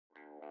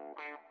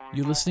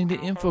You're listening to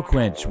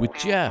InfoQuench with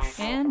Jeff.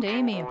 And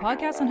Amy, a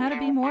podcast on how to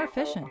be more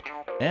efficient.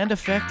 And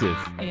effective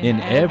in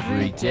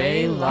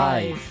everyday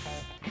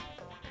life.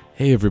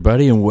 Hey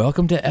everybody, and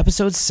welcome to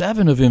episode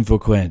 7 of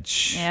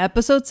InfoQuench.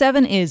 Episode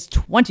 7 is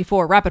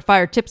 24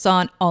 rapid-fire tips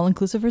on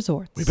all-inclusive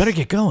resorts. We better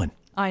get going.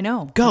 I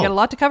know. Go. We got a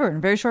lot to cover in a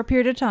very short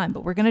period of time,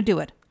 but we're going to do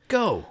it.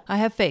 Go. I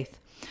have faith.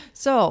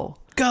 So,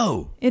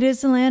 Go. it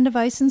is the land of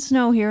ice and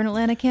snow here in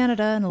Atlantic,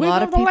 Canada, and a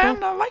lot of people... the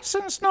land of ice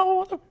and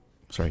snow.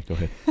 Sorry, go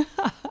ahead.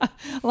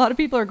 A lot of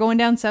people are going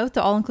down south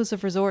to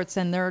all-inclusive resorts,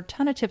 and there are a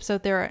ton of tips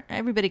out there.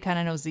 Everybody kind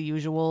of knows the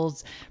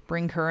usuals.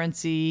 Bring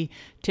currency,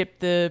 tip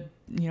the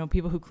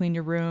people who clean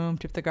your room,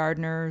 tip the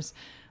gardeners,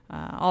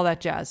 all that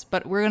jazz.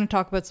 But we're going to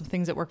talk about some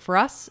things that work for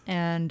us,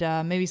 and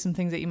maybe some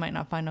things that you might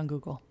not find on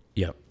Google.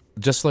 Yep.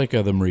 Just like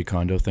the Marie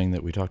Kondo thing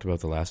that we talked about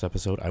the last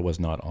episode, I was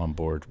not on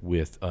board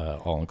with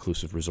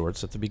all-inclusive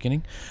resorts at the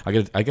beginning. I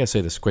got to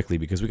say this quickly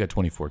because we got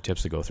 24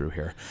 tips to go through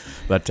here.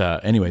 But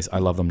anyways, I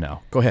love them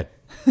now. Go ahead.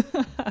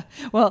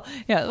 Well,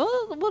 yeah,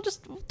 we'll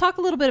just talk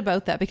a little bit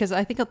about that because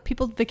I think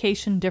people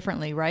vacation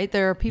differently, right?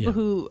 There are people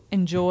who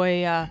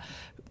enjoy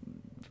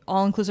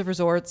all-inclusive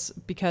resorts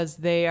because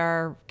they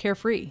are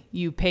carefree.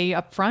 You pay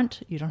up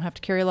front. You don't have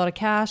to carry a lot of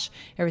cash.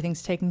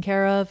 Everything's taken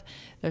care of.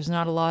 There's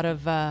not a lot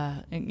of,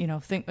 not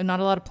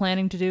a lot of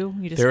planning to do.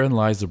 Therein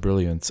lies the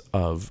brilliance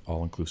of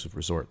all-inclusive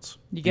resorts.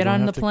 You get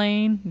on the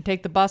plane, you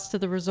take the bus to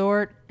the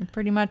resort, and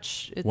pretty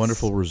much it's...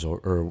 Wonderful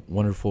resort, or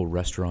wonderful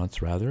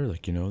restaurants, rather,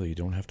 that you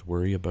don't have to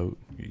worry about.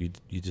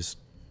 You just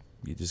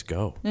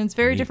go. And it's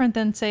very different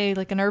than, say,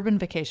 like an urban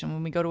vacation.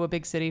 When we go to a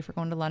big city, if we're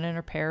going to London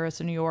or Paris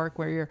or New York,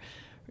 where you're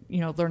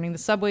learning the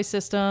subway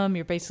system,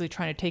 you're basically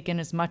trying to take in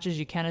as much as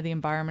you can of the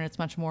environment. It's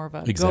much more of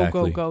a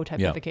go type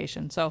of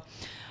vacation. So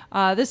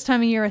this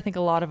time of year, I think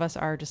a lot of us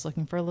are just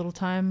looking for a little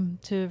time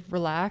to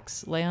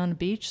relax, lay on the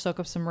beach, soak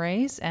up some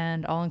rays,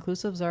 and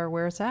all-inclusives are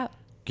where it's at.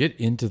 Get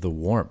into the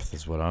warmth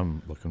is what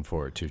I'm looking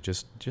forward to.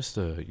 Just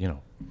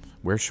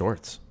wear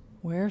shorts.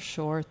 Wear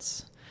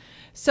shorts.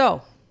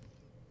 So,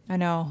 I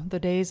know, the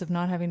days of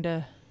not having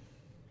to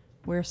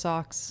wear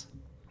socks.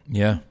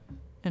 Yeah.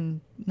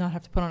 And not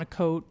have to put on a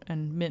coat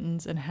and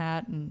mittens and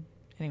hat and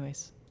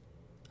anyways,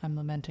 I'm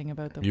lamenting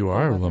about the. You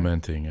are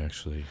lamenting,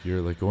 actually. You're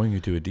like going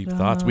into a deep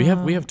thoughts. We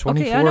have 24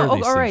 okay, I know. of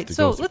these all right, things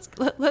so to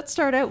go let's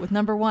start out with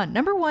number one.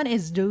 Number one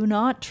is do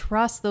not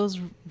trust those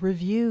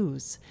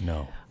reviews.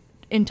 No.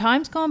 In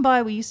times gone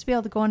by, we used to be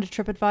able to go onto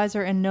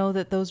TripAdvisor and know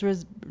that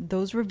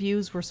those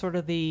reviews were sort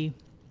of the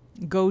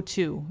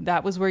go-to.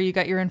 That was where you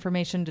got your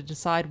information to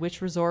decide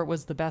which resort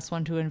was the best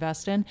one to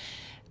invest in.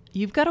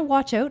 You've got to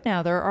watch out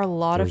now. There are a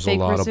lot of fake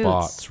resorts. There's a lot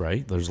of bots,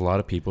 right? There's a lot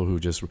of people who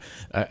just...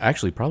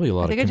 actually, probably a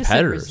lot of competitors. I just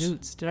said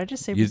resorts. Did I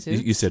just say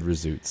resorts? You said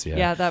resorts, yeah.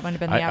 Yeah, that might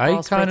have been the Aperol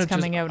Spritz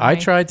coming out. I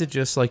tried to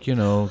just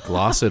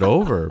gloss it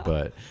over,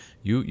 but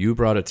you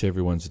brought it to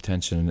everyone's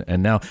attention.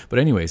 And now... But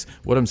anyways,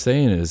 what I'm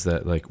saying is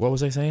that, what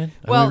was I saying?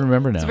 I don't even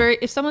remember now.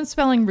 If someone's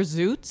spelling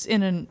resorts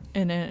in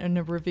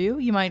a review,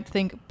 you might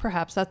think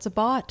perhaps that's a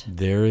bot.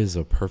 There is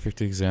a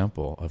perfect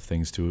example of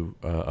things to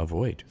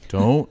avoid.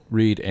 Don't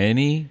read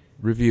any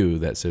review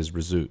that says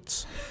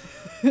resorts.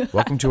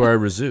 Welcome to our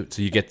resort.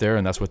 So you get there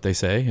and that's what they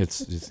say.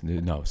 It's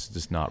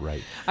just not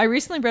right. I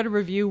recently read a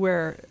review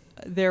where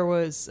there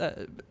was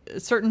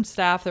certain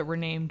staff that were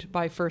named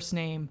by first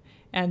name,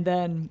 and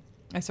then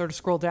I sort of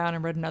scrolled down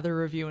and read another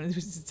review, and it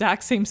was the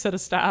exact same set of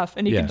staff.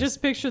 And you can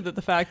just picture that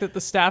the fact that the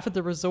staff at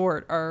the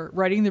resort are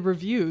writing the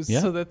reviews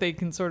so that they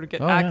can sort of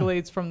get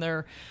accolades from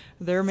their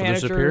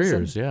managers. Their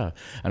superiors,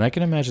 And I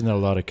can imagine that a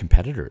lot of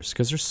competitors,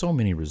 because there's so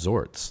many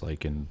resorts,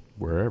 like in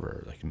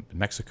wherever, like in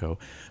Mexico,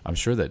 I'm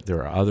sure that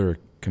there are other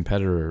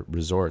competitor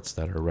resorts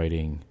that are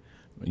writing,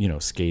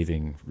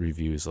 scathing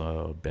reviews,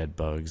 bed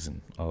bugs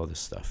and all of this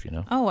stuff,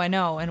 Oh, I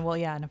know. And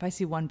and if I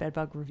see one bed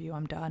bug review,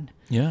 I'm done.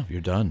 Yeah, you're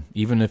done.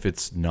 Even if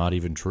it's not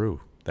even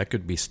true. That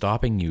could be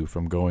stopping you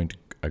from going to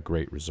a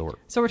great resort.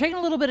 So we're taking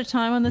a little bit of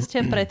time on this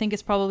tip, but I think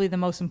it's probably the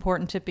most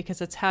important tip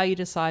because it's how you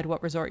decide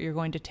what resort you're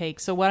going to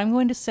take. So what I'm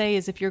going to say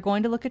is if you're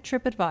going to look at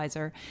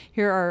TripAdvisor,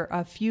 here are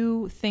a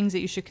few things that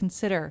you should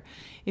consider.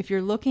 If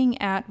you're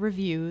looking at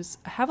reviews,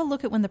 have a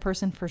look at when the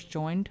person first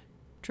joined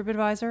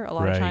TripAdvisor. A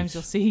lot of times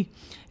you'll see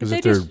if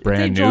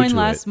they joined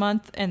last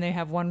month and they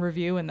have one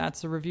review and that's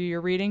the review you're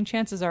reading,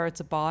 chances are it's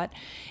a bot.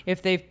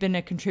 If they've been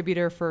a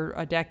contributor for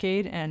a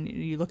decade and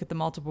you look at the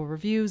multiple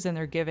reviews and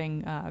they're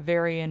giving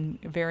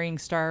varying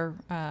star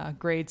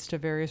grades to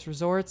various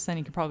resorts, then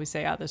you can probably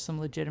say, there's some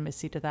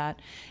legitimacy to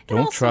that.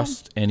 Don't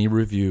trust any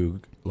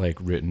review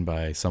written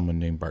by someone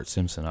named Bart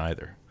Simpson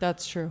either.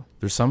 That's true.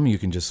 There's some you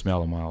can just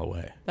smell a mile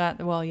away. That's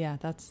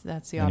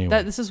the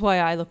opposite. This is why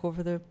I look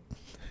over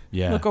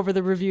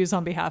the reviews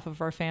on behalf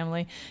of our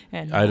family.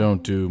 And I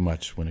don't do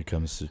much when it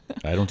comes to...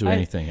 I don't do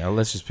anything.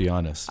 Let's just be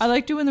honest. I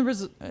like doing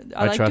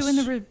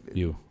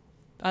you.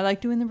 I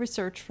like doing the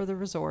research for the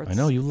resorts. I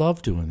know. You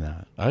love doing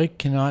that. I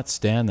cannot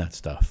stand that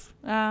stuff.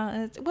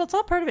 It's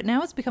all part of it.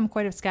 Now it's become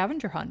quite a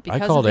scavenger hunt.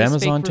 Because I called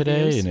Amazon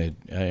today and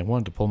I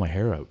wanted to pull my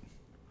hair out.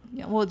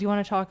 Yeah, well, do you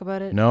want to talk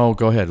about it? No,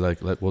 go ahead.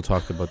 We'll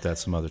talk about that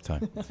some other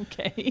time.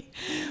 Okay.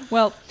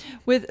 Well,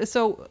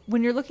 so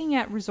when you're looking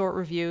at resort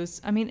reviews,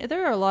 I mean,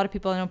 there are a lot of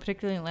people I know,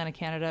 particularly in Atlantic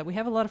Canada. We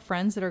have a lot of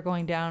friends that are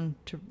going down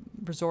to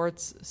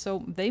resorts,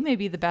 so they may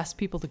be the best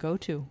people to go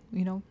to.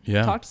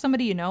 Yeah. Talk to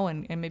somebody you know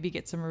and maybe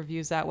get some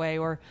reviews that way.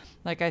 Or,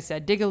 like I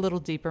said, dig a little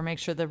deeper. Make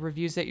sure the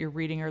reviews that you're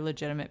reading are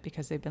legitimate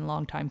because they've been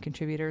longtime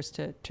contributors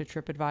to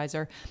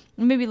TripAdvisor.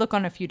 And maybe look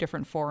on a few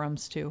different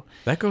forums too.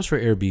 That goes for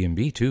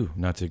Airbnb too.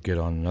 Not to get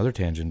on another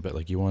tangent,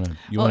 but you want to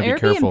be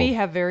careful. Airbnb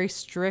have very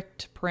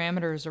strict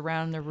parameters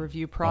around the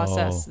review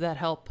process that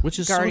help which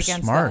is guard so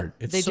against smart.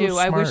 that. It's They so do.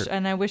 smart.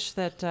 I wish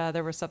that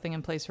there was something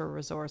in place for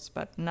resorts,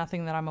 but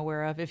nothing that I'm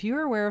aware of. If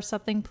you're aware of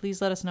something,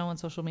 please let us know on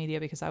social media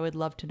because I would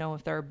love to know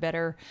if there are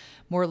better,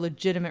 more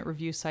legitimate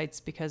review sites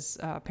because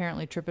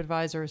apparently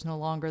TripAdvisor is no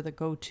longer the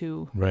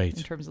go-to Right.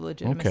 in terms of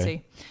legitimacy.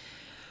 Okay.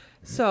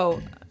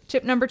 So,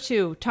 tip number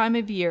 2, time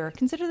of year.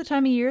 Consider the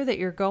time of year that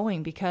you're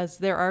going because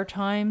there are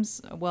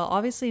times, well,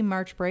 obviously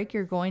March break,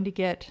 you're going to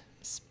get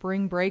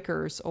spring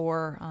breakers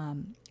or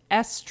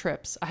S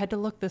trips. I had to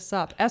look this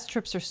up. S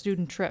trips are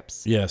student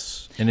trips.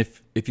 Yes. And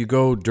if you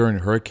go during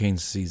hurricane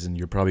season,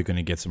 you're probably going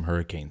to get some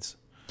hurricanes.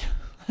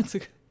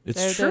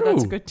 It's true.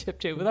 That's a good tip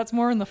too, but that's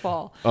more in the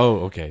fall. Oh,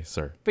 okay,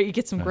 sir. But you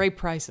get some great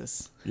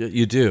prices.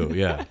 You do,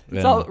 yeah.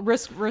 It's all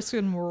risk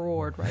and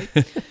reward, right?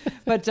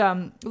 But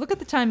look at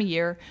the time of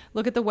year.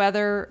 Look at the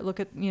weather. Look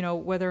at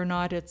whether or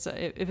not if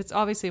it's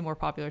obviously a more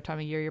popular time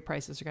of year, your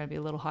prices are going to be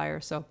a little higher.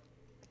 So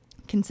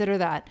consider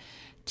that.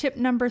 Tip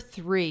number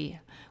 3.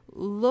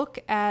 Look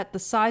at the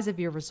size of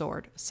your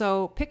resort.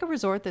 So pick a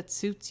resort that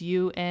suits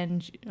you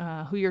and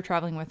who you're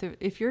traveling with.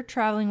 If you're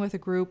traveling with a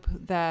group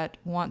that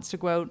wants to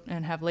go out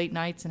and have late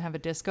nights and have a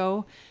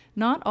disco,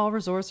 not all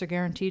resorts are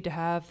guaranteed to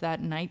have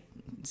that night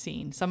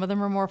scene. Some of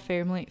them are more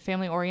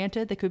family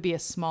oriented. They could be a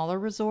smaller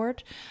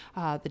resort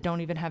that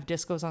don't even have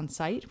discos on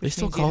site. They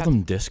still call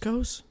them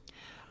discos?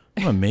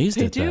 I'm amazed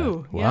at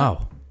do,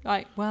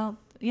 that. Wow.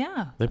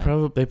 Yeah. They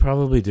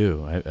probably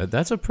do.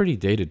 That's a pretty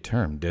dated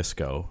term,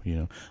 disco.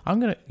 You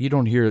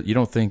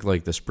don't think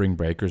like the spring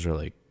breakers are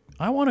like,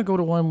 I want to go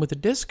to one with a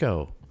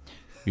disco.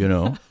 I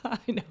know.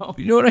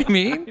 You know what I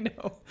mean? I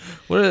know.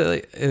 What are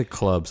they?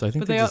 Clubs? I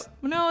think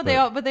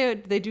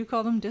they do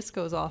call them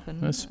discos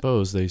often. I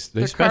suppose they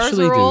Their especially cars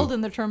are do. old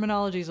and their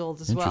terminology is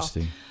old as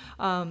Interesting.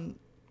 well.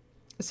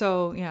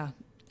 So yeah.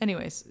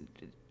 Anyways,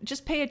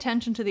 just pay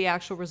attention to the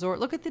actual resort.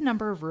 Look at the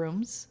number of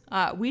rooms.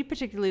 We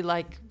particularly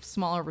like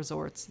smaller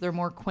resorts. They're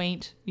more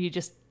quaint. You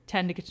just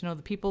tend to get to know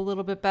the people a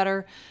little bit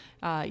better.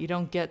 You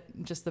don't get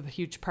just the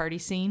huge party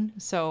scene.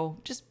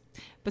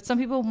 But some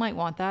people might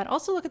want that.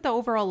 Also look at the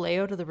overall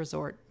layout of the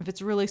resort. If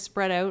it's really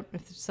spread out,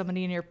 if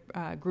somebody in your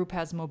group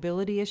has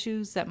mobility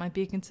issues, that might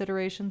be a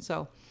consideration.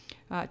 So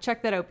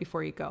check that out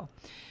before you go.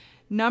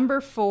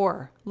 Number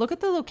 4, look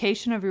at the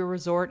location of your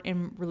resort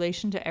in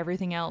relation to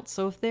everything else.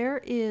 So if there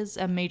is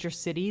a major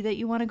city that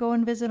you want to go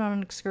and visit on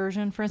an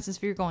excursion, for instance,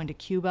 if you're going to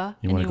Cuba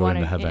you want to go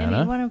into Havana.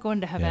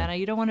 Yeah.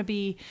 You don't want to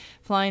be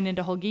flying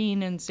into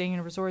Holguin and staying in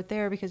a resort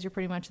there because you're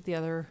pretty much at the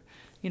other,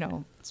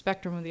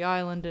 spectrum of the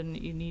island, and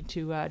you need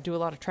to do a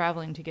lot of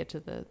traveling to get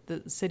to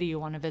the city you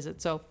want to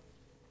visit. So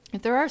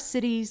if there are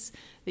cities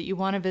that you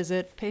want to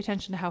visit, pay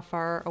attention to how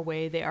far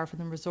away they are from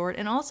the resort,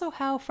 and also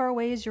how far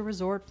away is your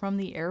resort from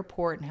the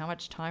airport and how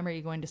much time are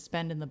you going to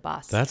spend in the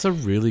bus. That's a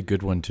really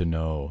good one to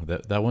know.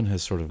 That one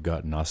has sort of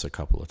gotten us a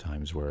couple of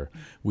times where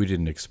we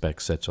didn't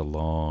expect such a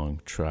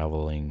long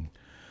traveling,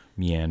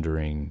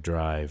 meandering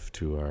drive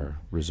to our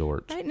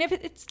resort. Right, and if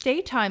it's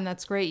daytime,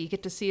 that's great. You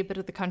get to see a bit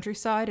of the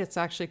countryside. It's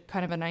actually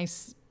kind of a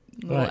nice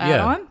little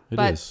add-on.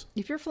 But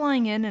if you're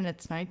flying in and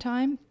it's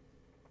nighttime,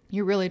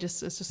 you're really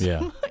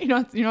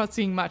you're not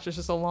seeing much. It's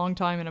just a long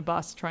time in a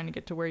bus trying to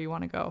get to where you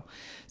want to go.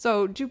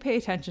 So do pay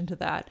attention to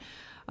that.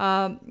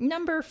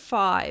 Number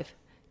 5,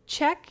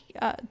 check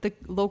the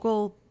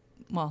local,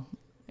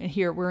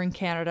 here we're in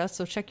Canada,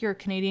 so check your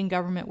Canadian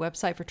government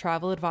website for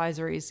travel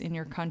advisories in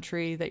your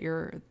country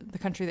the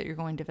country that you're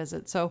going to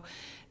visit. So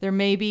there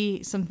may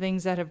be some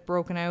things that have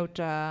broken out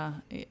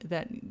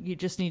that you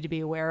just need to be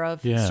aware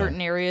of. Yeah.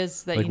 Certain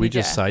areas that we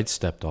just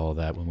sidestepped all of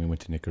that when we went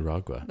to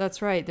Nicaragua.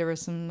 That's right. There were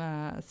some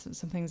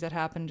things that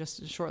happened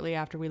just shortly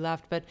after we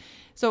left. But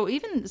so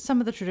even some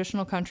of the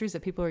traditional countries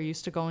that people are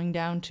used to going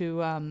down to,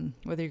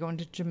 whether you're going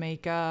to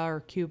Jamaica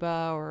or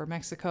Cuba or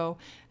Mexico,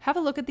 have a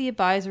look at the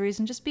advisories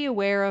and just be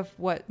aware of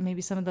what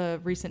maybe some of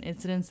the recent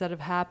incidents that have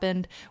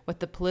happened, what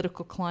the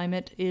political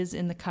climate is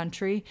in the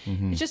country.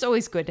 Mm-hmm. It's just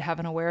always good to have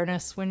an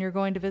awareness when you're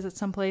going to visit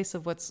someplace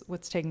of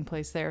what's taking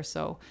place there,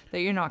 so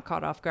that you're not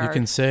caught off guard. You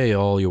can say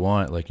all you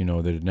want, that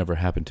it never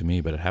happened to me,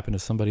 but it happened to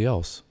somebody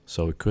else,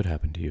 so it could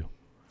happen to you.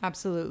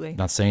 Absolutely.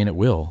 Not saying it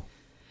will,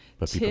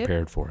 but be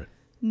prepared for it.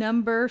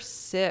 Number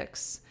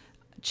 6,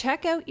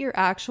 check out your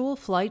actual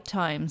flight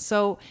time.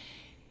 So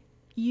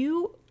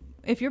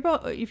if you're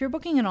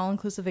booking an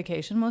all-inclusive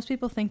vacation, most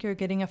people think you're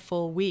getting a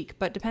full week,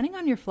 but depending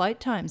on your flight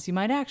times, you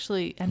might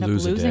actually end up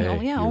losing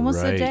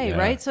almost a day,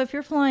 right? So if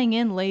you're flying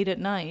in late at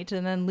night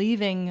and then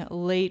leaving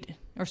late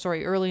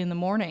early in the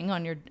morning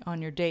on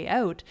your day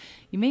out,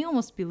 you may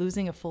almost be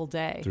losing a full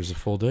day. There's a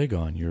full day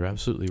gone. You're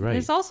absolutely right.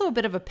 There's also a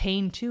bit of a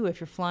pain too if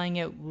you're flying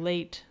out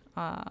late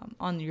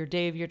on your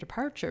day of your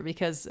departure,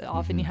 because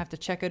often you have to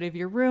check out of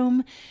your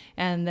room,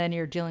 and then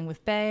you're dealing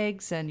with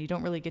bags, and you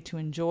don't really get to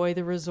enjoy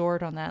the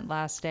resort on that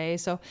last day.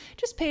 So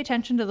just pay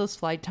attention to those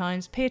flight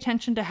times. Pay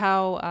attention to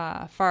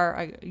how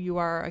far you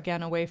are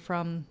again away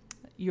from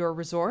your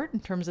resort in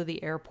terms of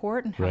the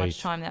airport and how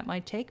much time that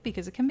might take,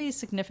 because it can be a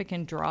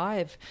significant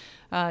drive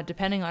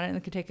depending on it, and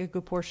it could take a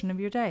good portion of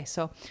your day.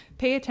 So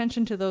pay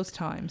attention to those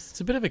times.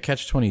 It's a bit of a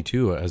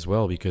catch-22 as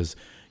well, because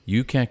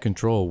you can't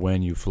control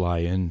when you fly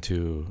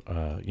into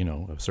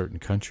a certain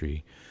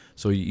country.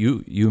 So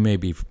you may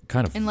be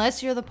kind of,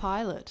 unless you're the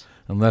pilot.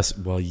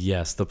 Well,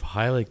 yes, the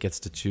pilot gets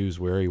to choose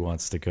where he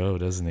wants to go,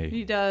 doesn't he?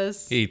 He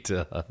does. He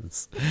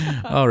does.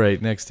 All right,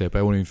 next tip.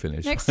 I won't even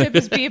finish. Next tip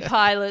is be a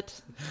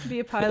pilot. Be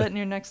a pilot in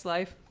your next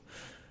life.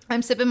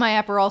 I'm sipping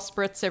my Aperol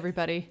Spritz,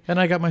 everybody. And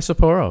I got my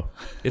Sapporo.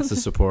 It's the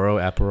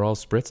Sapporo Aperol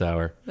Spritz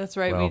hour. That's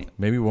right. Well,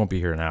 maybe we won't be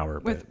here an hour.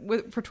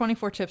 But for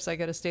 24 tips, I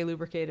got to stay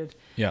lubricated.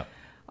 Yeah.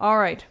 All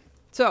right.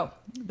 So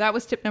that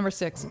was tip number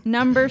 6.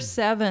 Number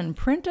 7,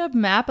 print a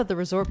map of the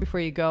resort before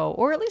you go,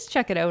 or at least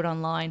check it out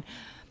online.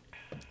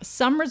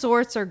 Some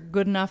resorts are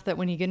good enough that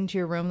when you get into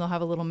your room, they'll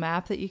have a little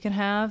map that you can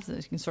have. So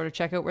you can sort of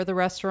check out where the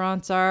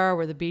restaurants are,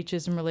 where the beach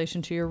is in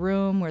relation to your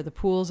room, where the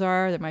pools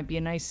are. There might be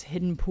a nice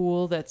hidden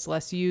pool that's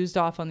less used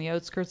off on the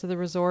outskirts of the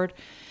resort.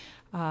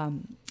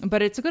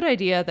 But it's a good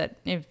idea that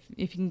if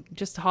you can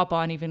just hop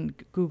on even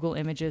Google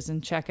Images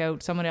and check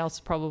out, someone else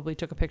probably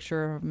took a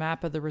picture or a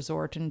map of the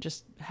resort, and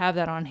just have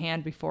that on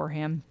hand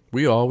beforehand.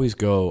 We always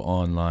go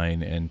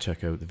online and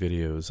check out the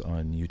videos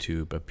on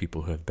YouTube of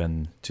people who have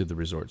been to the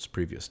resorts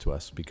previous to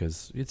us,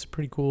 because it's a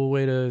pretty cool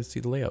way to see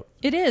the layout.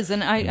 It is.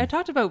 And I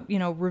talked about,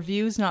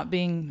 reviews not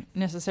being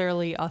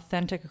necessarily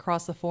authentic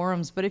across the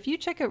forums, but if you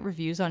check out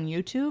reviews on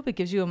YouTube, it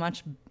gives you a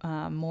much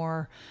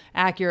more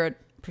accurate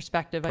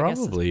perspective, I guess.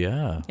 Probably,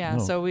 yeah. Yeah,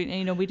 no. So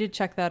we did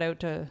check that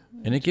out and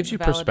it gives you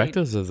validate.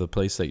 Perspectives of the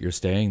place that you're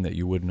staying that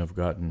you wouldn't have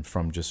gotten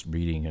from just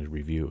reading a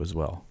review as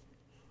well,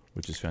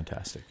 which is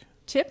fantastic.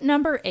 Tip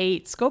number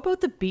 8, scope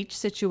out the beach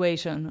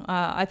situation.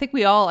 I think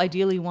we all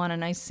ideally want a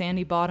nice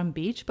sandy bottom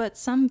beach, but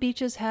some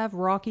beaches have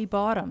rocky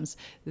bottoms.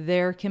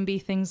 There can be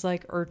things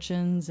like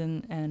urchins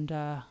and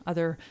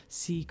other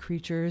sea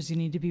creatures you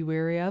need to be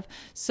wary of.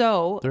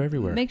 So they're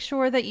everywhere. Make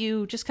sure that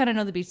you just kind of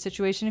know the beach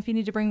situation. If you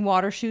need to bring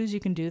water shoes, you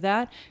can do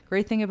that.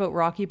 Great thing about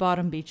rocky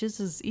bottom beaches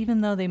is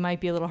even though they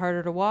might be a little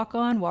harder to walk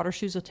on, water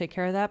shoes will take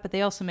care of that, but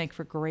they also make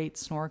for great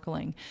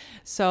snorkeling.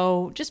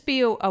 So just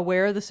be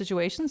aware of the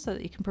situation so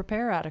that you can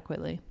prepare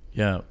adequately.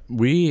 Yeah,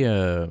 we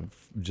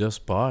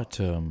just bought,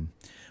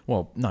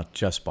 not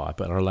just bought,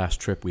 but our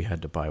last trip we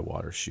had to buy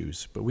water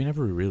shoes, but we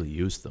never really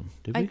used them,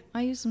 did we?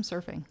 I used them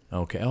surfing.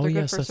 Okay. Oh,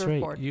 yes, that's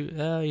right.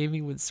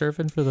 Amy went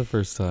surfing for the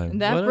first time.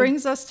 And that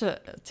brings us to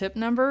tip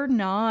number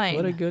 9.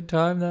 What a good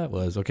time that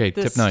was. Okay,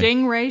 the tip 9.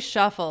 Stingray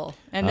Shuffle.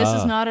 And this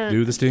is not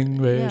do the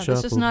Stingray Shuffle.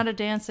 This is not a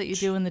dance that you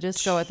do in the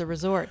disco at the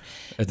resort.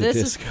 At the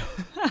disco.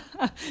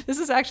 This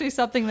is actually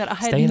something that I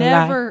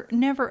had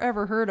never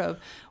ever heard of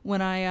when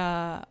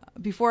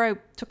before I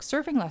took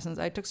surfing lessons.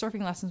 I took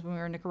surfing lessons when we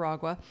were in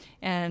Nicaragua,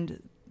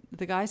 and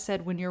the guy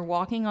said when you're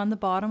walking on the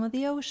bottom of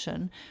the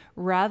ocean,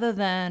 rather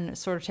than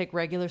sort of take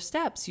regular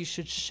steps, you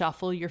should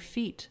shuffle your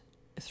feet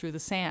through the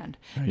sand.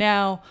 Right.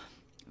 Now,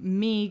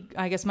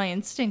 I guess my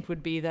instinct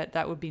would be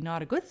that would be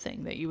not a good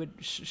thing, that you would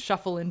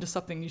shuffle into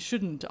something you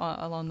shouldn't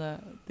along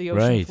the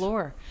ocean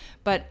floor.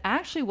 But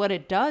actually what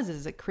it does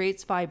is it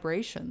creates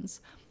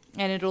vibrations,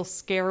 and it'll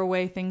scare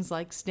away things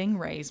like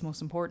stingrays,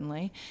 most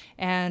importantly.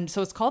 And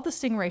so it's called the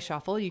Stingray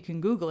Shuffle. You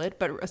can Google it.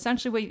 But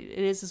essentially what it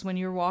is when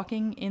you're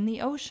walking in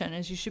the ocean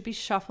is you should be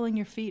shuffling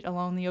your feet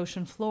along the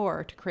ocean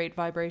floor to create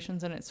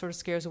vibrations, and it sort of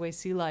scares away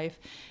sea life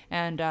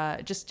and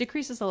just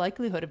decreases the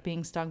likelihood of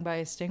being stung by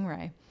a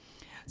stingray.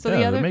 So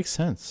that makes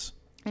sense.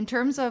 In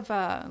terms of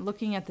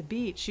looking at the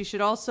beach, you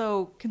should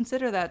also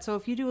consider that. So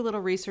if you do a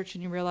little research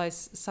and you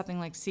realize something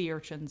like sea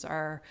urchins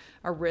are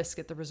a risk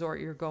at the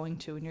resort you're going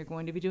to, and you're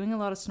going to be doing a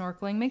lot of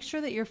snorkeling, make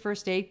sure that your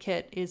first aid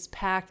kit is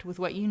packed with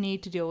what you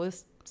need to deal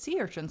with sea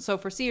urchins. So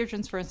for sea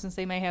urchins, for instance,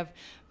 they may have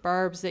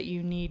barbs that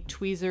you need,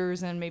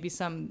 tweezers, and maybe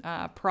some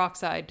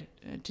peroxide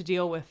to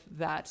deal with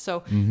that.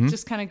 So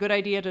just kind of good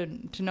idea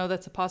to know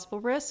that's a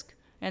possible risk,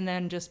 and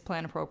then just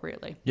plan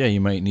appropriately. Yeah,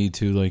 you might need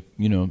to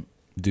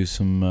do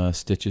some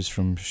stitches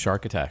from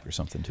Shark Attack or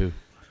something too.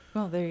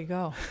 Well, there you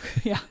go.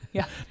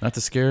 Yeah. Not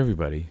to scare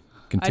everybody.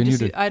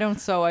 I don't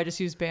sew. I just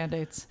use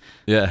Band-Aids.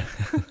 Yeah.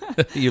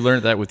 You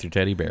learned that with your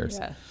teddy bears.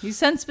 Yeah. He's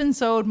since been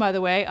sewed, by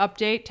the way.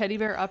 Update, teddy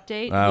bear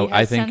update. He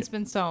has since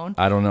been sewn.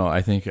 I don't know.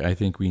 I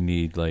think we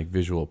need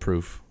visual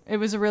proof. It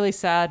was a really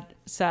sad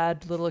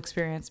little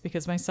experience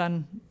because our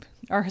son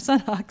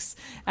Hux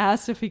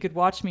asked if he could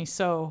watch me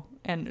sew.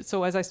 And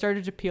so as I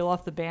started to peel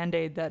off the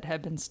Band-Aid that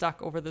had been stuck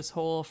over this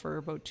hole for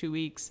about 2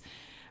 weeks,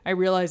 I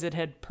realized it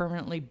had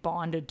permanently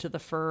bonded to the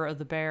fur of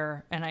the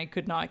bear, and I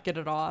could not get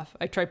it off.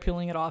 I tried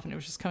peeling it off, and it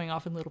was just coming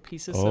off in little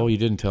pieces. Oh, so you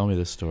didn't tell me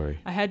this story.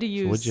 I had to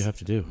use What'd you have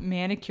to do?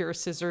 manicure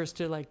scissors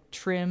to like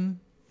trim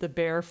the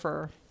bear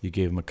fur. You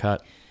gave him a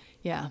cut.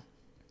 Yeah.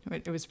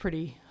 It was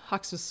pretty,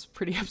 Hux was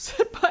pretty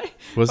upset by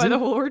Was he? the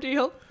whole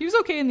ordeal. He was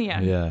okay in the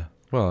end. Yeah.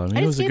 Well, I mean, I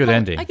it just was a gave good him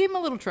ending. I gave him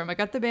a little trim. I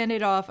got the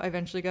Band-Aid off. I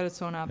eventually got it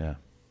sewn up. Yeah.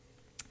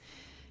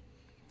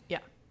 Yeah.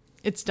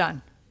 It's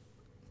done.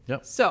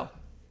 Yep. So,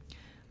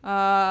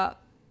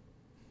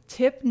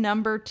 tip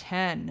number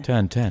 10.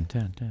 10.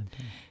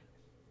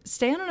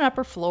 Stay on an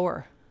upper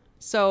floor.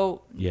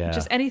 So Yeah.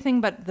 just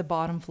anything but the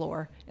bottom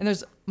floor. And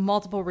there's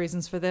multiple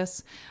reasons for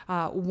this.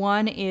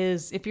 One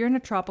is if you're in a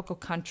tropical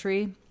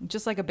country,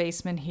 just like a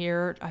basement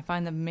here, I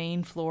find the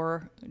main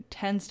floor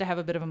tends to have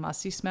a bit of a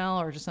musty smell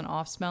or just an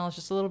off smell. It's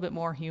just a little bit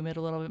more humid,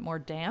 a little bit more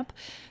damp.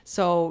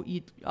 So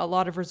a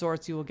lot of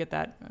resorts, you will get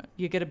that.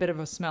 You get a bit of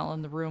a smell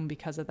in the room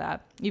because of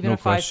that. Even No a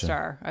 5 question.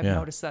 star, I've Yeah.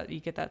 noticed that you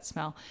get that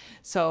smell.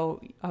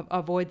 So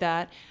avoid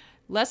that.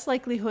 Less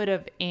likelihood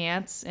of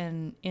ants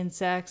and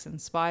insects and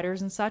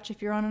spiders and such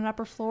if you're on an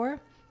upper floor.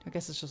 I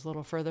guess it's just a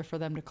little further for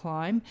them to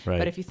climb. Right.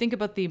 But if you think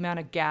about the amount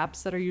of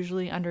gaps that are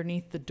usually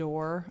underneath the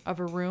door of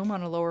a room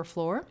on a lower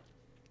floor,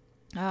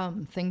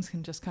 things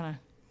can just kind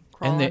of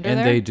crawl under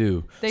there. They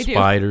do. They do.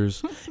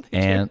 Spiders,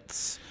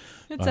 ants,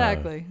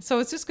 Exactly. So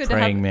it's just good to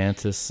praying have.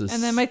 mantises,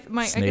 And then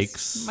my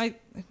snakes, I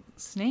guess my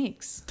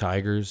snakes.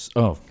 tigers.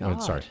 Oh,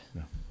 God. sorry.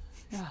 No.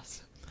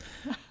 Yes.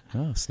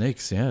 Oh,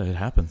 snakes. Yeah, it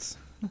happens.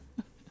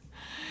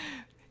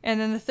 And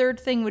then the third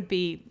thing would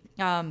be,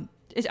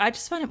 I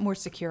just find it more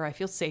secure. I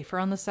feel safer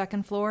on the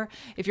second floor.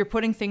 If you're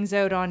putting things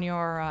out on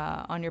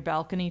your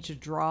balcony to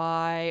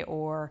dry,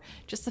 or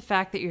just the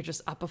fact that you're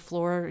just up a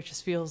floor, it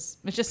just feels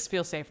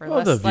safer.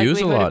 Well, the view's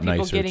a likelihood lot of people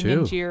nicer getting too,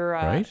 into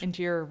right?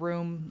 your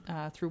room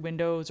through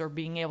windows or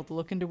being able to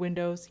look into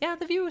windows. Yeah,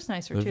 the view is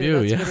nicer The too. view,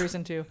 That's yeah. a good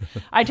reason too.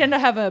 I tend to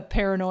have a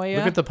paranoia.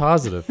 Look at the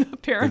positive. The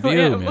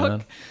paranoia view, look.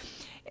 man.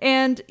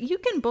 And you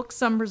can book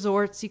some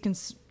resorts. You can,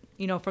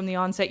 from the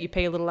onset, you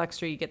pay a little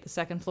extra, you get the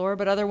second floor.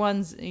 But other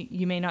ones,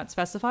 you may not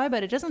specify.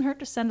 But it doesn't hurt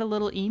to send a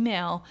little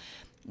email.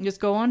 Just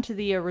go onto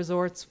the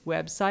resort's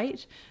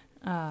website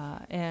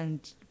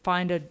and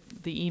find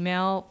the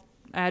email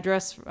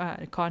address,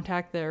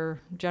 contact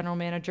their general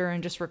manager,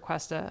 and just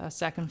request a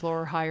second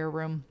floor or higher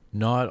room.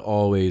 Not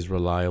always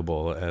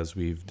reliable, as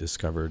we've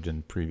discovered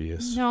in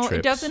previous No, trips.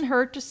 it doesn't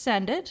hurt to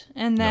send it.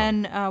 And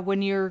then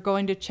when you're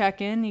going to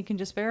check in, you can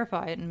just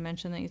verify it and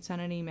mention that you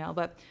sent an email.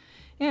 But,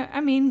 yeah,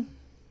 I mean,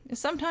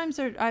 sometimes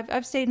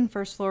I've stayed in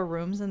first floor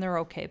rooms and they're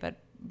okay. But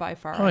by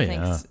far, I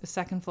think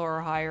second floor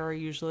or higher are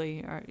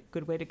usually a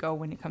good way to go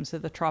when it comes to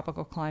the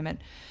tropical climate.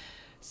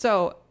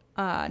 So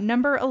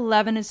number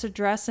 11 is to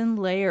dress in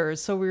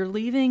layers. So we're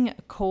leaving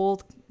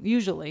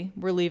usually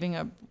we're leaving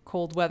a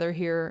cold weather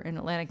here in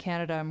Atlantic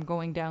Canada. I'm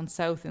going down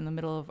south in the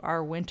middle of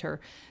our winter.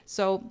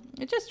 So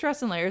just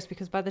dress in layers,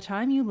 because by the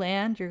time you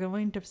land, you're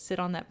going to sit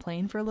on that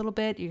plane for a little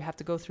bit. You have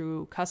to go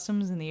through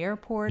customs in the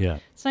airport. Yeah.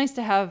 It's nice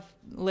to have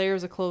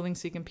layers of clothing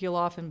so you can peel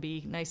off and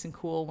be nice and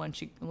cool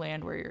once you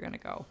land where you're going to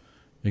go.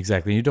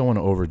 Exactly. You don't want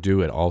to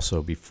overdo it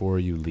also before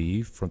you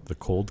leave from the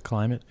cold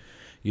climate.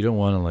 You don't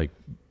want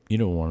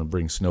to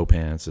bring snow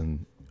pants,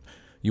 and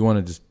you want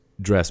to just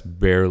dress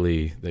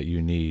barely that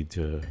you need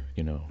to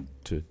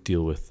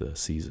deal with the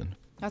season.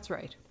 That's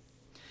right.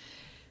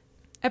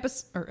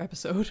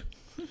 Episode.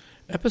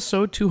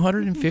 Episode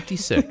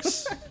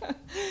 256.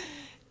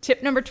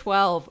 Tip number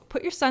 12,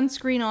 put your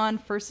sunscreen on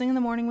first thing in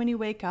the morning when you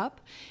wake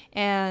up.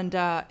 And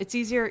it's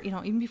easier,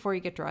 even before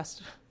you get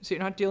dressed. So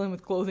you're not dealing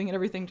with clothing and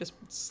everything. Just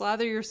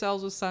slather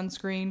yourselves with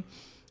sunscreen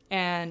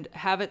and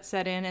have it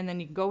set in. And then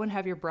you go and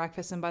have your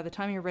breakfast. And by the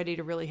time you're ready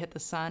to really hit the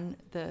sun,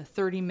 the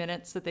 30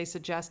 minutes that they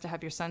suggest to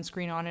have your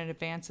sunscreen on in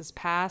advance is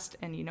passed,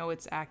 and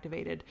it's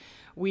activated.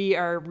 We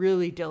are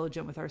really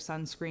diligent with our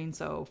sunscreen.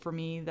 So for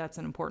me, that's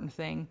an important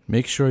thing.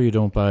 Make sure you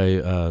don't buy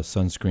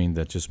sunscreen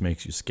that just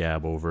makes you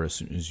scab over as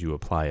soon as you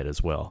apply it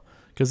as well,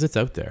 because it's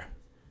out there.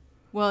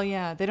 Well,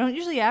 yeah, they don't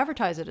usually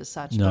advertise it as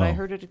such, No. but I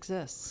heard it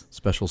exists.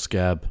 Special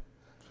scab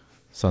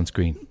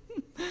sunscreen.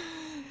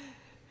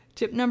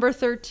 Tip number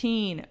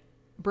 13,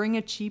 bring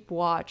a cheap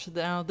watch.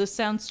 Now, this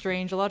sounds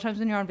strange. A lot of times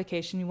when you're on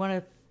vacation, you want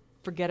to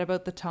forget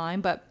about the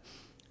time, but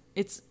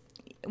it's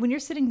when you're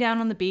sitting down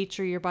on the beach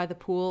or you're by the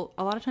pool,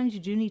 a lot of times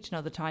you do need to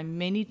know the time. You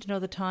may need to know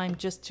the time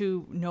just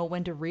to know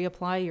when to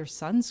reapply your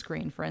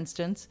sunscreen, for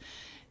instance.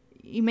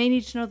 You may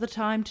need to know the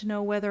time to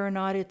know whether or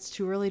not it's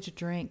too early to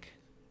drink.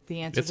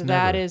 The answer to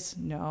that is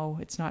no,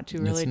 it's not too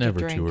early to drink.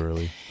 It's never too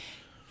early.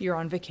 You're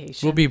on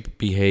vacation. We'll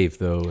behave,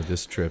 though,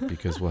 this trip,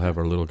 because we'll have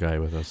our little guy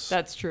with us.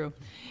 That's true.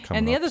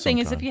 And the other thing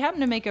is, if you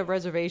happen to make a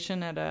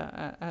reservation at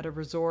a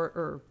resort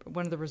or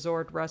one of the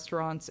resort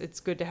restaurants,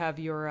 it's good to have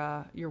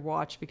your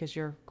watch, because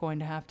you're going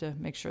to have to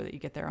make sure that you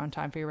get there on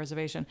time for your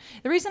reservation.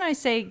 The reason I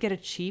say get a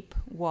cheap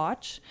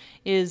watch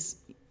is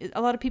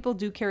a lot of people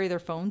do carry their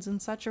phones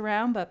and such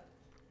around, but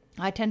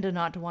I tend to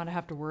not to want to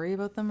have to worry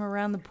about them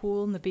around the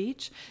pool and the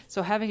beach.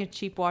 So having a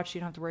cheap watch,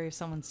 you don't have to worry if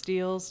someone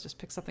steals. Just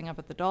pick something up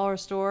at the dollar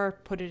store,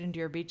 put it into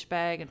your beach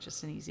bag. It's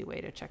just an easy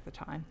way to check the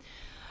time.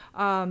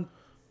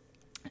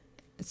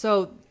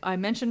 So I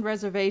mentioned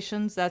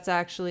reservations. That's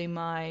actually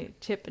my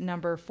tip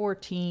number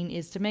 14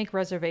 is to make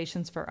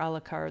reservations for a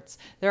la cartes.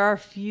 There are a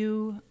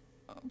few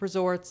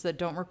resorts that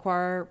don't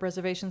require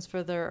reservations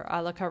for their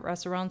a la carte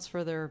restaurants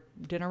for their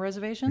dinner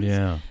reservations.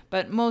 Yeah.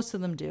 But most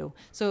of them do.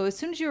 So as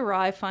soon as you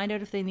arrive, find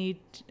out if they need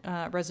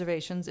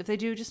reservations. If they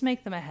do, just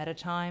make them ahead of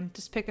time.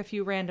 Just pick a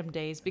few random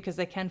days because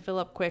they can fill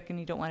up quick and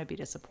you don't want to be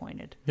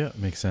disappointed. Yeah,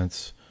 makes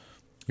sense.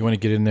 You want to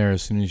get in there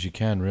as soon as you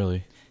can,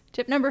 really.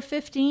 Tip number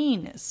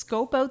 15,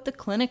 scope out the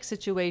clinic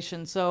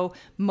situation. So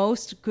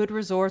most good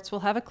resorts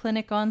will have a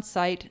clinic on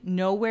site.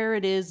 Know where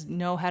it is,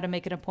 know how to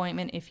make an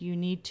appointment if you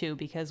need to,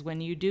 because when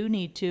you do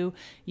need to,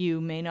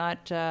 you may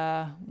not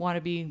want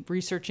to be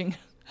researching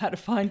how to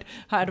find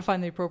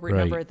the appropriate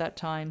number at that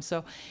time.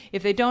 So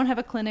if they don't have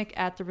a clinic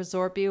at the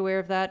resort, be aware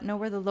of that. Know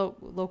where the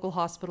local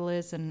hospital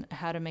is and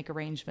how to make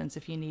arrangements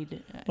if you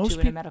need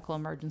in a medical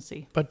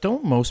emergency. But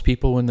don't most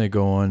people, when they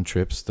go on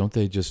trips, don't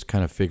they just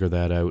kind of figure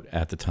that out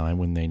at the time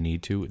when they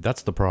need to?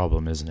 That's the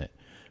problem, isn't it?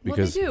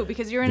 Because they do,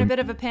 because you're in a bit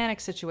of a panic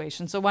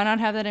situation. So why not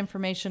have that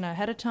information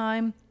ahead of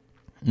time?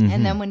 Mm-hmm.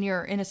 And then when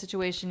you're in a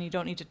situation, you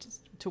don't need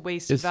to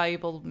waste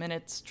valuable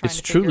minutes trying to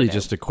figure it out. It's truly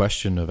just a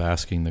question of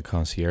asking the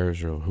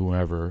concierge or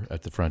whoever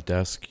at the front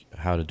desk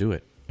how to do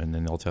it. And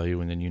then they'll tell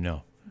you, and then you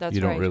know. That's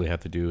you right. don't really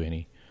have to do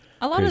any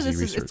A lot of crazy this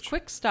research. it's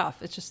quick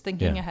stuff. It's just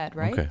thinking ahead,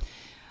 right? Okay.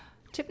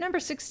 Tip number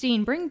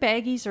 16, bring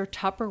baggies or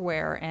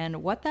Tupperware.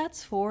 And what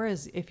that's for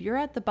is if you're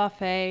at the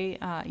buffet,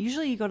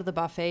 usually you go to the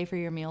buffet for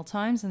your meal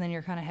times and then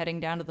you're kind of heading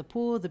down to the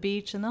pool, the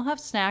beach, and they'll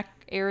have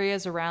snack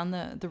areas around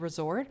the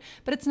resort.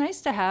 But it's nice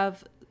to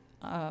have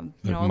a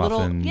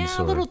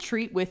little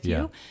treat with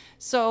you.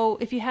 So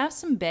if you have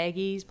some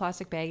baggies,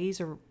 plastic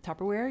baggies or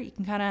Tupperware, you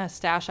can kind of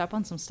stash up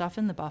on some stuff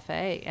in the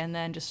buffet and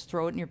then just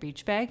throw it in your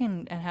beach bag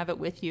and have it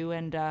with you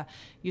and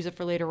use it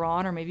for later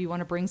on. Or maybe you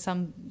want to bring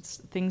some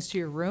things to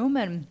your room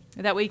and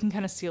that way you can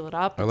kind of seal it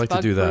up. I like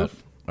to do that.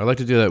 I like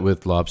to do that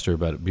with lobster,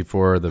 but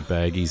before the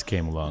baggies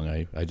came along,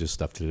 I just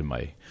stuffed it in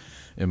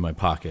my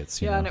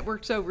pockets. You know? And it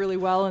works out really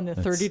well in the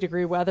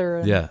 30-degree weather.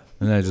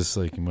 And I just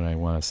when I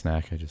want a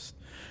snack, I just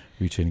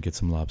reach in and get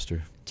some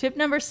lobster. Tip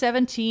number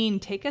 17,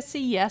 take a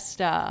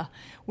siesta.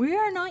 We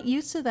are not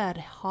used to that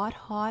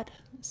hot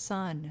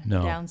sun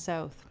down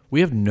south. We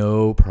have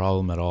no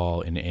problem at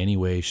all in any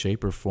way,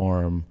 shape, or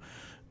form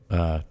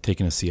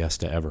taking a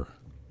siesta ever.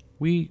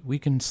 We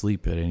can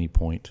sleep at any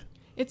point.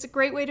 It's a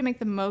great way to make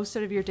the most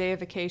out of your day of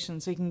vacation.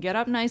 So you can get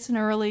up nice and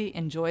early,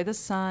 enjoy the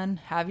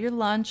sun, have your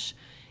lunch,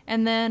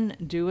 and then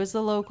do as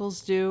the locals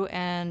do.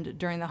 And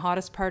during the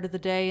hottest part of the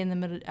day in the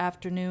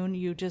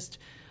mid-afternoon,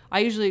 I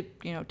usually,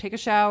 take a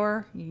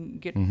shower, you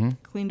get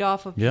cleaned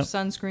off of your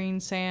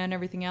sunscreen, sand,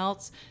 everything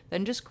else,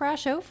 then just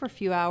crash out for a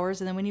few hours.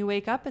 And then when you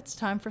wake up, it's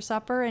time for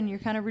supper and you're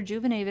kind of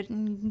rejuvenated.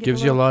 And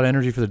gives you a lot of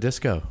energy for the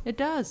disco. It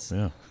does.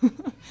 Yeah.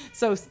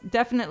 So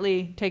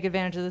definitely take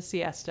advantage of the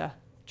siesta.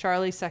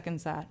 Charlie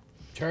seconds that.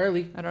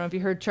 Charlie. I don't know if you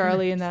heard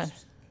Charlie in that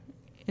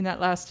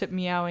last tip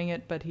meowing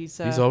it, but he's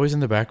always in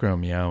the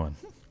background meowing.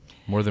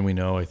 More than we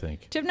know, I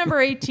think. Tip number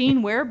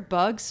 18, wear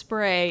bug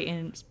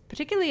spray,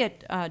 particularly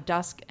at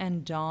dusk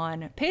and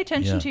dawn. Pay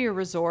attention to your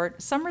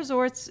resort. Some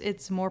resorts,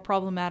 it's more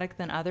problematic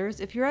than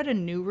others. If you're at a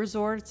new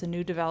resort, it's a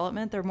new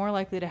development, they're more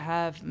likely to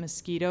have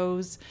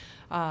mosquitoes.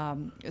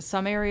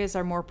 Some areas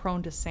are more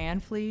prone to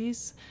sand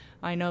fleas.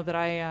 I know that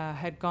I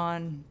had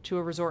gone to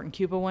a resort in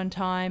Cuba one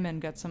time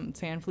and got some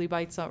sand flea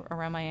bites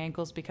around my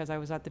ankles because I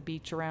was at the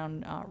beach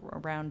around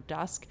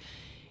dusk.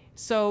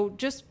 So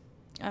just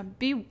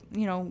be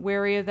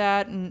wary of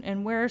that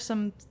and wear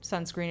some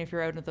sunscreen if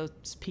you're out at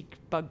those peak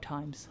bug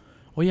times.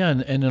 Well, yeah,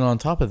 and then on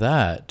top of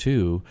that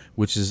too,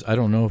 which is, I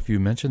don't know if you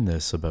mentioned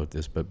this about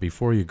this, but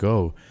before you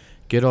go,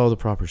 get all the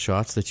proper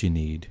shots that you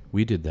need.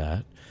 We did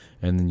that.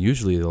 And then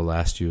usually they'll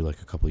last you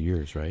like a couple of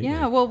years, right?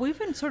 Yeah, well, we've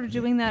been sort of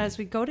doing that as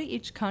we go to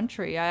each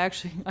country. I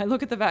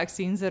look at the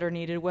vaccines that are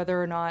needed,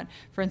 whether or not,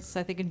 for instance,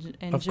 I think in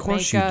Jamaica. Of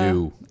course you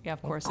do. Yeah,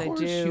 of course I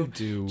do. You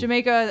do.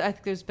 Jamaica, I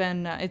think there's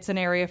been, it's an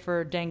area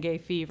for dengue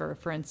fever,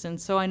 for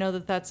instance. So I know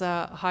that that's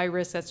a high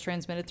risk that's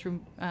transmitted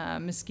through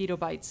mosquito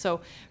bites.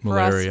 So for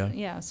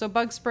malaria. So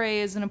bug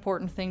spray is an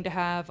important thing to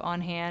have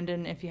on hand.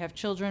 And if you have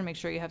children, make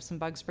sure you have some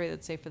bug spray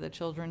that's safe for the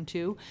children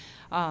too.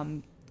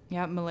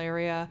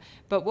 Malaria.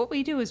 But what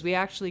we do is we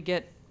actually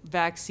get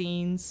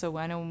vaccines. So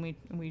I know when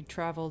we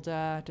traveled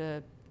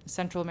to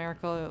Central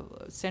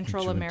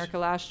America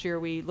last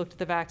year, we looked at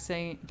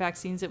the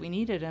vaccines that we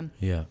needed, and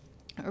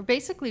or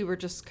basically we're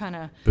just kind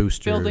of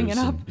building it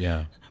up.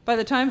 By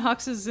the time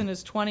Hux is in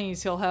his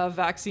 20s, he'll have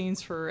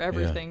vaccines for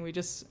everything. We're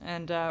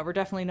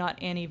definitely not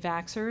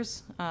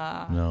anti-vaxxers.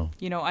 No.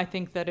 I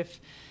think that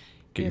if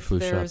your flu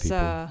shot,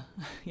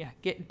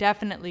 people.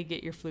 Definitely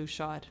get your flu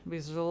shot,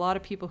 because there's a lot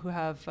of people who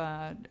have,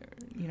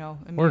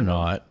 or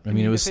not. I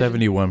mean, it was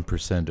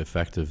 71%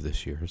 effective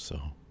this year,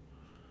 so.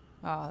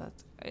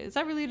 Is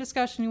that really a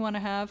discussion you want to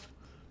have?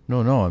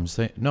 No, I'm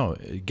saying no.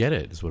 Get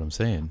it is what I'm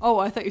saying. Oh,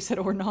 I thought you said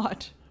or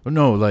not.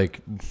 No,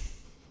 like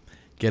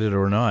get it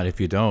or not. If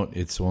you don't,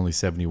 it's only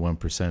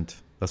 71%.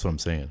 That's what I'm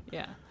saying.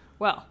 Yeah.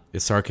 Well.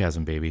 It's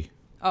sarcasm, baby.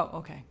 Oh,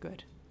 okay.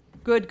 Good.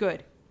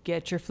 Good.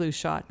 Get your flu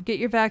shot. Get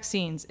your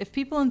vaccines. If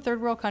people in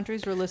third world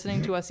countries were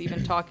listening to us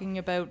even talking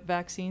about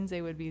vaccines,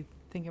 they would be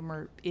thinking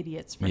we're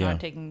idiots for not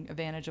taking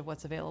advantage of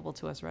what's available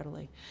to us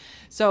readily.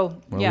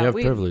 So, we have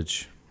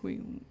privilege.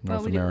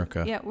 North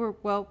America. Yeah,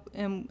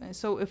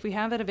 so if we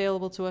have it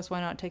available to us, why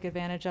not take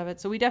advantage of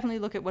it? So we definitely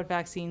look at what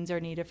vaccines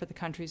are needed for the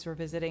countries we're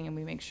visiting, and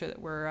we make sure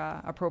that we're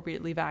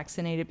appropriately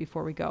vaccinated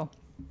before we go.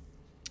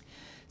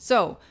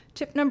 So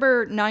tip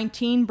number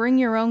 19, bring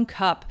your own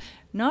cup.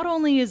 Not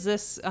only is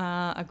this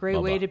a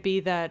great way to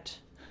be that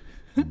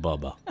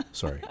Bubba.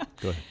 Sorry.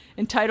 Go ahead.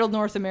 entitled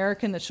North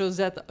American that shows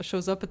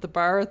up at the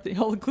bar at the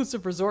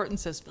all-inclusive resort and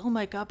says, fill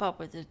my cup up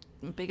with the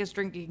biggest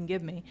drink you can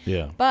give me.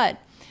 Yeah. But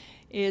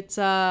it's,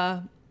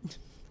 I'm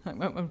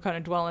kind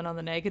of dwelling on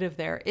the negative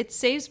there. It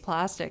saves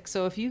plastic.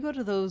 So if you go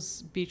to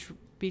those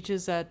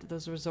beaches at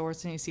those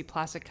resorts and you see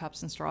plastic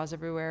cups and straws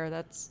everywhere,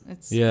 it's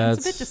a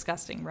bit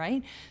disgusting,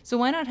 right? So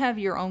why not have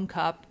your own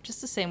cup,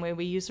 just the same way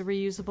we use a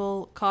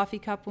reusable coffee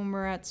cup when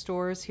we're at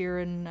stores here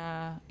in,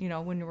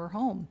 when we're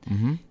home.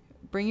 Mm-hmm.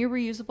 Bring your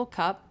reusable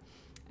cup,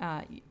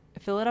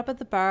 fill it up at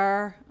the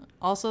bar.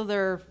 Also,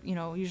 they're,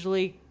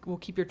 usually will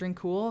keep your drink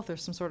cool if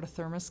there's some sort of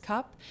thermos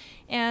cup.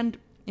 And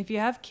if you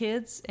have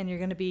kids and you're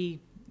going to be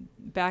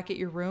back at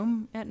your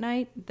room at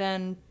night,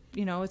 then,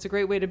 it's a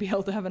great way to be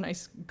able to have a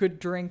nice, good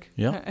drink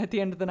at the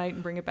end of the night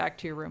and bring it back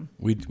to your room.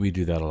 We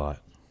do that a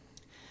lot.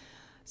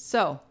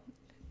 So,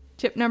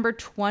 tip number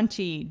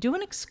 20, do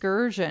an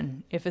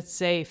excursion if it's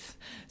safe.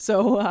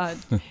 So,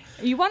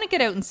 you want to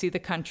get out and see the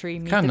country,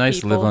 meet kind of the nice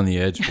people. to live on the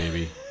edge,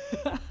 baby.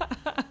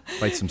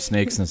 Fight some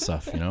snakes and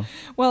stuff,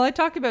 Well, I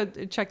talked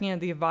about checking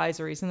out the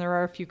advisories, and there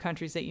are a few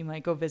countries that you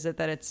might go visit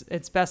that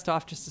it's best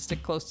off just to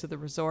stick close to the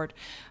resort,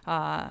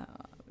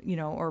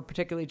 or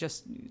particularly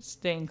just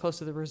staying close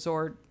to the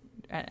resort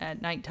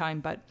at nighttime.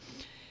 But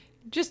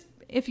just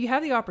if you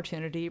have the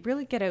opportunity,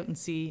 really get out and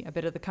see a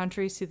bit of the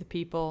country, see the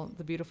people,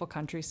 the beautiful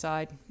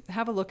countryside.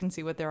 Have a look and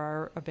see what there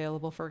are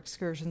available for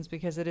excursions,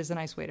 because it is a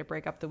nice way to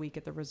break up the week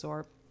at the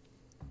resort.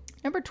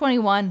 Number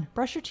 21,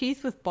 brush your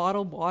teeth with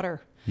bottled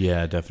water.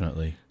 Yeah,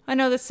 definitely. I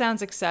know this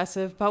sounds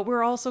excessive, but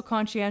we're also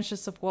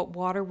conscientious of what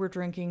water we're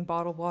drinking,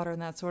 bottled water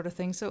and that sort of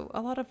thing. So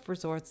a lot of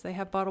resorts, they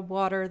have bottled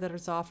water that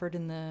is offered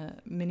in the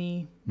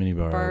mini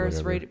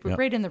bars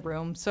right in the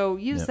room. So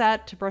use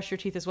that to brush your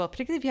teeth as well.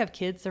 Particularly if you have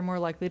kids, they're more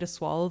likely to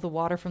swallow the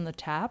water from the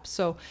tap.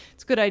 So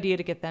it's a good idea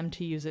to get them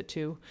to use it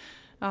too.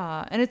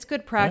 And it's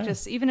good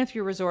practice, even if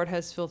your resort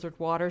has filtered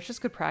water. It's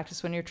just good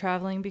practice when you're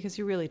traveling, because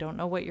you really don't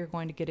know what you're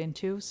going to get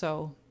into.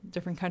 So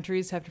different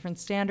countries have different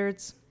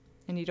standards,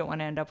 and you don't want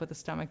to end up with a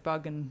stomach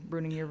bug and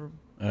ruining your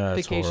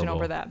vacation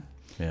over that.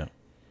 Yeah.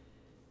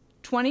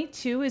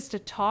 22 is to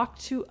talk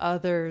to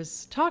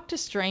others. Talk to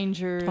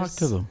strangers. Talk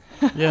to them.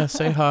 Yeah,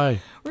 say hi.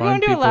 We're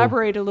going to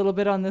elaborate a little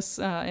bit on this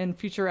in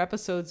future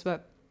episodes,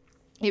 but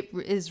it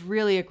is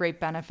really a great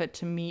benefit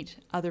to meet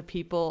other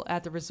people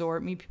at the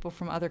resort, meet people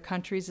from other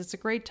countries. It's a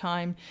great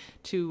time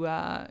to,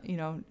 that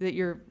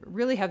you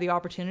really have the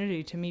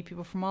opportunity to meet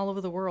people from all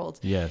over the world.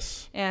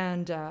 Yes.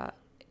 And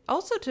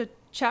also to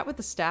chat with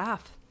the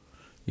staff.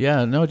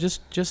 Yeah, no,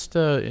 just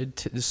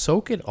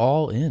soak it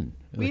all in.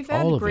 We've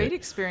had great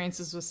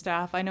experiences with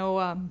staff. I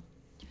know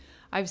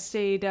I've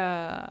stayed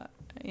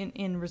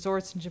in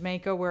resorts in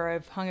Jamaica where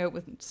I've hung out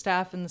with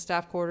staff in the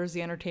staff quarters,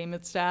 the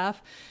entertainment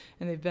staff,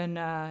 and they've been,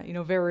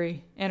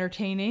 very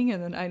entertaining.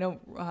 And then I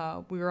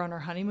know we were on our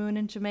honeymoon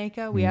in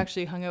Jamaica. We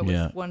actually hung out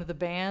with one of the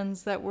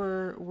bands that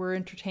were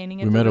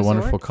entertaining at the resort. We met a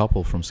wonderful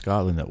couple from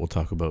Scotland that we'll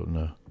talk about in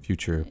a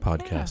future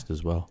podcast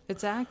as well.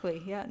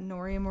 Exactly. Yeah.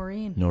 Nori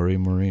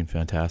and Maureen.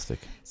 Fantastic.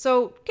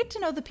 So get to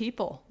know the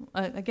people.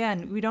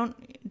 Again,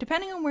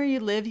 depending on where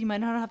you live, you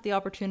might not have the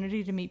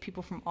opportunity to meet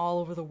people from all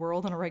over the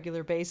world on a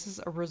regular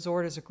basis. A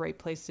resort is a great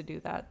place to do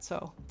that.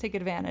 So take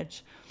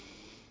advantage.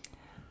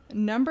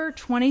 Number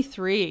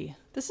 23.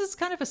 This is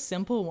kind of a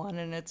simple one,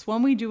 and it's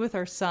one we do with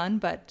our son,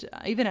 but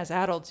even as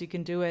adults, you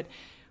can do it.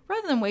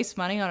 Rather than waste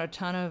money on a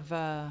ton of,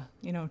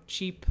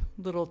 cheap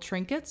little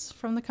trinkets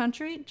from the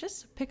country,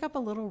 just pick up a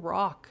little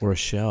rock. Or a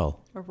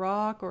shell. A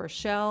rock or a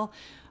shell.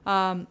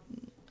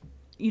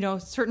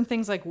 Certain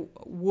things like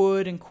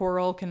wood and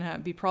coral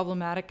can be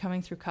problematic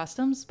coming through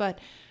customs, but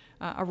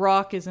a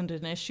rock isn't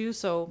an issue.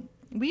 So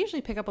we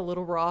usually pick up a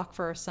little rock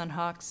for our Sun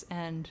Hawks,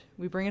 and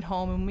we bring it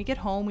home. And when we get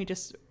home, we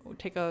just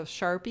take a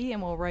Sharpie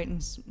and we'll write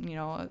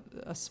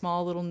a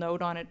small little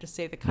note on it to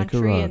say the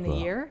country and the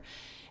year.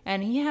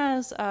 And he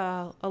has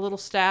a little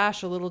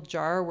stash, a little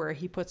jar where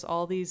he puts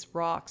all these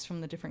rocks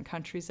from the different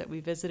countries that we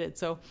visited.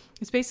 So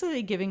it's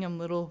basically giving him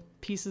little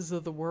pieces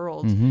of the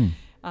world.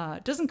 Mm-hmm.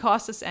 It doesn't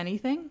cost us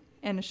anything,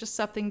 and it's just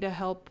something to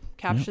help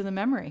capture the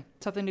memory,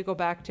 something to go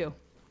back to.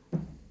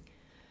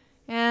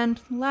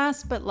 And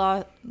last but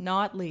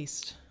not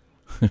least,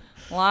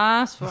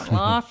 Last but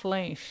not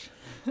least.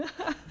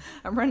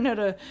 I'm running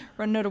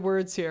out of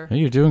words here. Hey,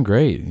 you're doing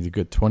great. You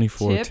got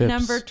 24 tips. Tip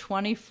number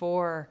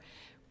 24.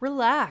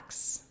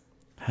 Relax.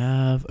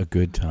 Have a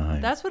good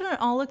time. That's what an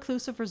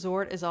all-inclusive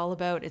resort is all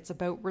about. It's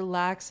about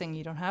relaxing.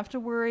 You don't have to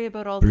worry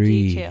about all Breathe.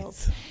 the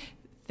details.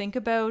 Think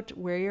about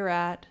where you're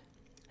at.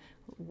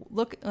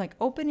 Look, like,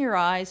 open your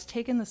eyes,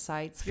 take in the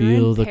sights. You're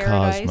Feel in the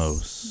paradise.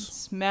 cosmos.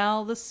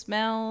 Smell the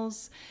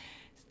smells.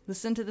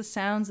 Listen to the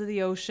sounds of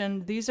the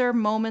ocean. These are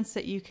moments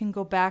that you can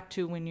go back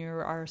to when you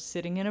are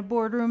sitting in a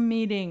boardroom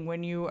meeting,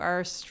 when you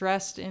are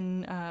stressed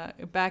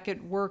back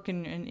at work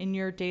and in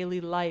your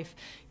daily life.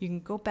 You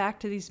can go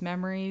back to these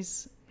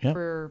memories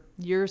for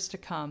years to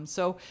come.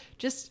 So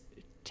just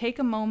take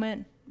a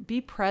moment, be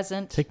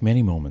present. Take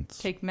many moments.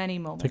 Take many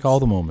moments. Take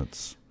all the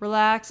moments.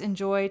 Relax,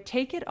 enjoy,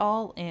 take it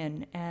all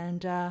in.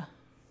 And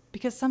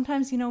because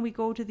sometimes, we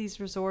go to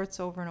these resorts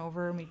over and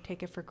over and we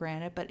take it for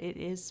granted, but it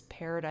is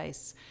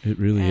paradise. It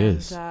really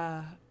is.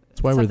 That's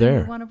why we're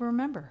there. We want to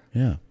remember.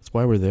 Yeah, that's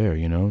why we're there,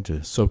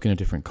 to soak in a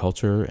different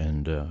culture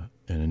and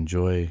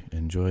enjoy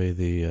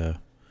the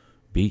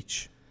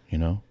beach, Do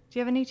you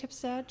have any tips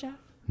to add, Jeff?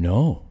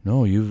 No,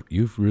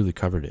 you've really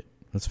covered it.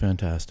 That's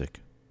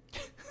fantastic.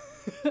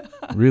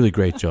 Really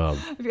great job.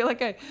 I feel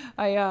like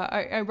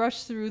I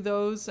rushed through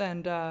those,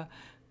 and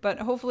but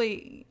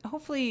hopefully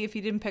if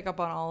you didn't pick up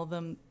on all of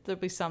them,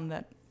 there'll be some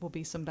that will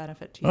be some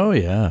benefit to you. Oh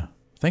yeah.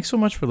 Thanks so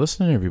much for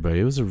listening, everybody.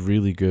 It was a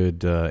really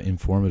good,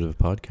 informative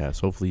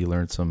podcast. Hopefully you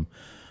learned some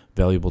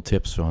valuable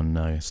tips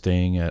on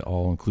staying at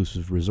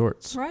all-inclusive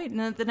resorts. Right.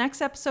 And the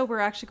next episode, we're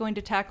actually going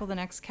to tackle the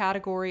next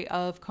category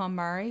of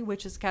KonMari,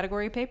 which is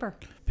category paper.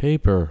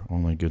 Paper. Oh,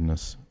 my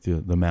goodness.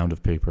 The amount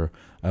of paper.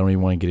 I don't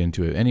even want to get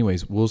into it.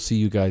 Anyways, we'll see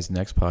you guys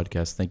next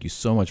podcast. Thank you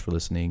so much for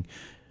listening,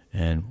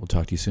 and we'll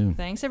talk to you soon.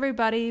 Thanks,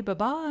 everybody.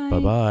 Bye-bye.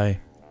 Bye-bye.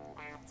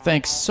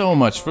 Thanks so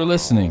much for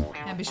listening.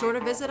 And be sure to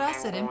visit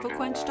us at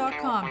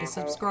InfoQuench.com to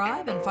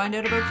subscribe and find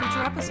out about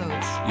future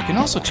episodes. You can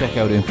also check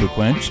out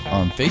InfoQuench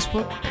on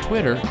Facebook,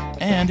 Twitter,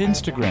 and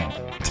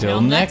Instagram.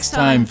 Till next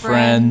time,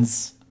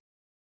 friends.